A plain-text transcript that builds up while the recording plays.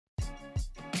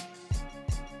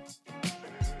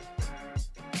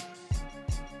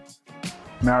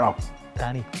Mero.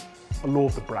 Danny. I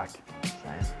love the Brack.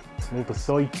 Same. Love the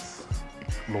sights.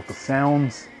 Love the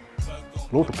sounds.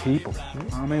 Love the people. You know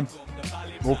what I mean?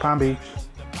 Love Palm Beach.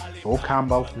 Love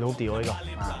Cambo. Love the Oigo.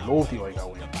 Man, love the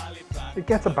Oigo. It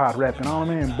gets a bad rep, you know what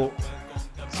I mean? But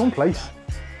someplace.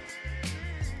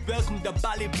 Welcome to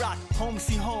Ballybrack, home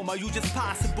see home. Are you just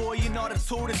passing boy? You're not a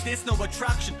tourist, there's no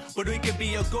attraction. But we can be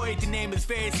your guide, the name is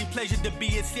Versey. Pleasure to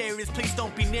be a serious, please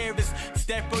don't be nervous.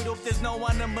 Step right up, there's no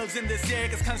animals in the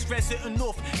circus. Can't stress it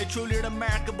enough, it's truly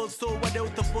remarkable. So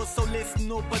without the bus, so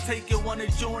listen up. I'll take you on a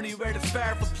journey where it's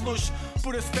far from plush,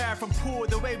 but it's far from poor.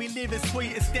 The way we live is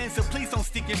quite extensive. Please don't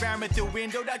stick your arm at the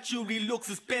window, that jewelry looks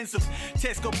expensive.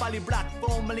 Tesco Ballybrack,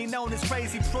 formerly known as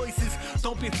crazy prices.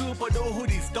 Don't be fooled by those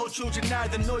hoodies, those children are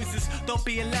the noises. Don't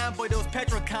be alarmed by those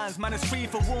petrol cans, man, it's 3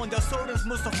 for 1. Those soldiers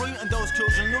must have frightened those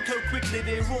children, look how quickly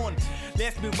they run.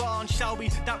 Let's move on, shall we?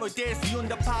 That right there's the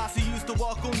underpass, I used to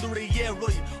walk under it, yeah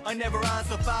right. I never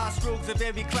answer fast, drugs of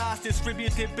every class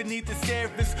distributed beneath the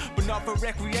surface, but not for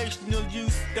recreational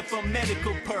use, they're for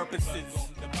medical purposes.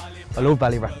 I love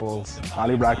Ballybrack Bulls.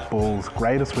 Ballybrack Bulls,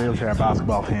 greatest wheelchair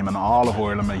basketball team in all of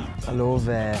Ireland, mate. I love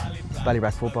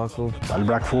Ballybrack Football Club.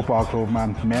 Ballybrack Football Club,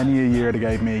 man. Many a year they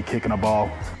gave me kicking a ball.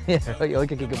 Yeah, I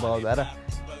could kick a ball better.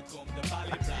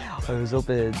 I was up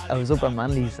at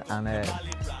Manly's and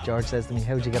George says to me,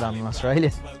 how'd you get on in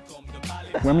Australia?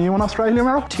 When were you in Australia,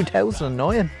 Mero?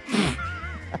 2009.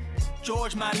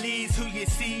 George Manly's who you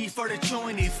see for the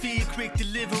Chinese feel quick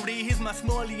delivery. He's my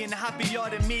smalley and happier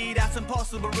than me, that's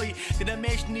impossible, right? Did I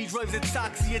mention he drives a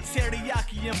taxi, a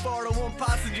teriyaki and borrow one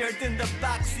passenger in the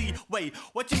backseat? Wait,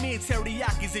 what do you mean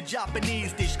teriyaki's a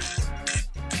Japanese dish?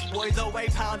 Boy, the way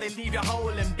pal, they leave your hole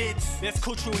in bits. Let's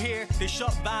cut through here, the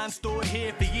shop van stored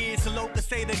here for years. The locals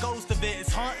say the ghost of it is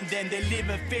haunting them, they live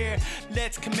in fear.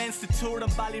 Let's commence the tour in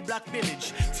Ballybrack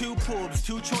village. 2 pubs,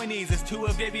 2 Chinese, there's 2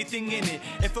 of everything in it.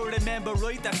 If I remember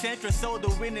right, that Centra sold the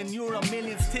winning Euro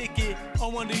Millions ticket. I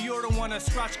want the Euro on a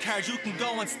scratch card, you can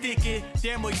go and stick it.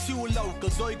 They're my 2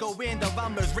 locals, I go in the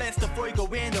Ramblers rest. If I go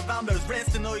in the Ramblers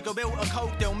rest, and I go out a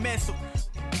coke, they'll mess up.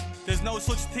 There's no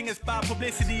such thing as bad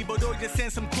publicity, but I just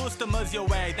send some customers your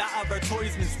way. That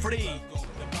advertisement's free.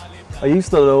 I used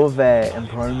to love in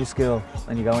primary school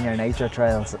when you go on your nature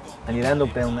trails and you'd end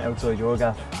up down outside your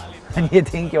gaff and you'd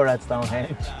think you're at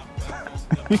Stonehenge.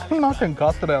 You're not in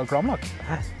Costadale, Cromlock.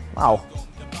 Wow.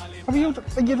 You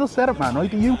just said it, man,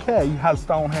 right? The UK has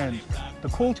Stonehenge, the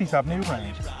Culties have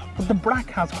Newgrange, but the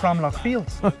Brack has Cromlock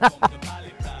Fields.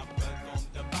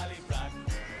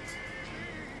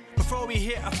 Before we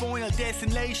hit a final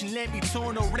destination, let me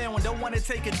turn around. Don't want to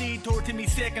take a detour to me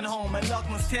second home in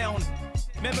Loughlinstown.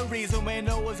 Memories of when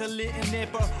I was a little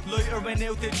nipper, later went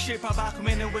out the chipper. Back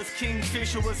when it was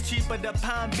Kingfisher was cheaper. The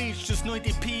Palm Beach just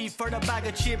 90p for the bag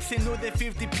of chips, another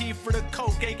 50p for the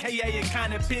coke, aka a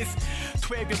can of piss.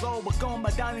 12-year-old was gone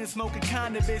by down and smoking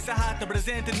cannabis. I had to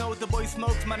present a note, the boy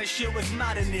smoked, man, the shit was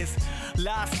madness.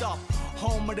 Last stop,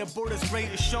 home of the Buddha's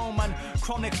greatest showman.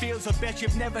 Chronic fields, I bet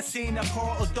you've never seen a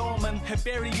portal dormant. A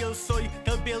burial site,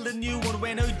 they'll build a new one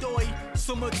when I die.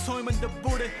 Summertime in the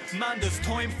Buddha, man, does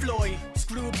time fly.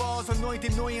 Screwballs and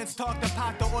 99s talk the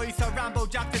pack the ice. I Rambo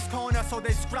Jack this corner, so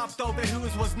they scrapped over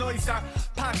whose was nicer.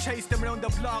 Pack chased them around the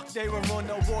block, they were on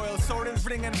the wild. Sirens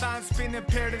ringing, vans spinning,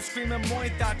 parents screaming,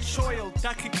 mind that child.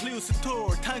 That concludes the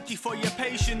tour, thank you for your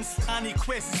patience. Any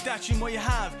questions that you might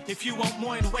have, if you won't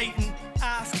mind waiting,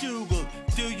 ask Google.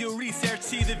 Do your research,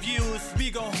 see the views. We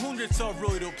got hundreds of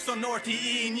write-ups on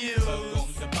RTE News.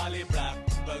 Welcome to Ballybrack,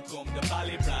 welcome to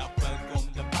Ballybrack, welcome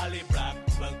to Ballybrack,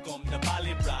 welcome to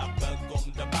Ballybrack,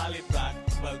 welcome to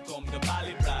Ballybrack, welcome to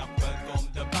Ballybrack, welcome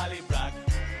to Ballybrack,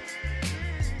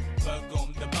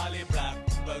 welcome to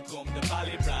Ballybrack, welcome to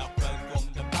Ballybrack, welcome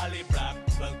to Ballybrack,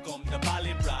 welcome to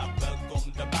Ballybrack,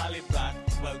 welcome to Ballybrack,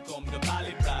 welcome to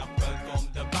Ballybrack, welcome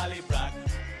to Ballybrack.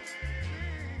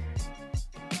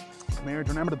 Come here, do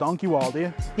you remember the donkey wall, do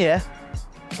you? Yeah.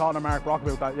 Talking to Mark Brock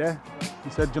about that, yeah?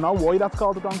 He said, do you know why that's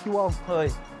called the donkey wall? Hi. A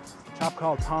chap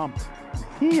called Tom.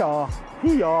 He always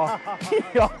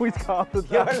called it that.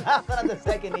 You're laughing at the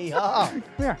second hee-haw. Come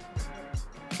here.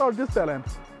 Sorry, this bell in.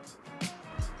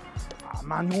 Oh,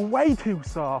 man, you're way too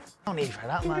soft. No need for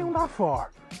that, What are you man. doing that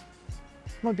for?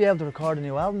 Might be able to record a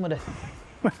new album with it.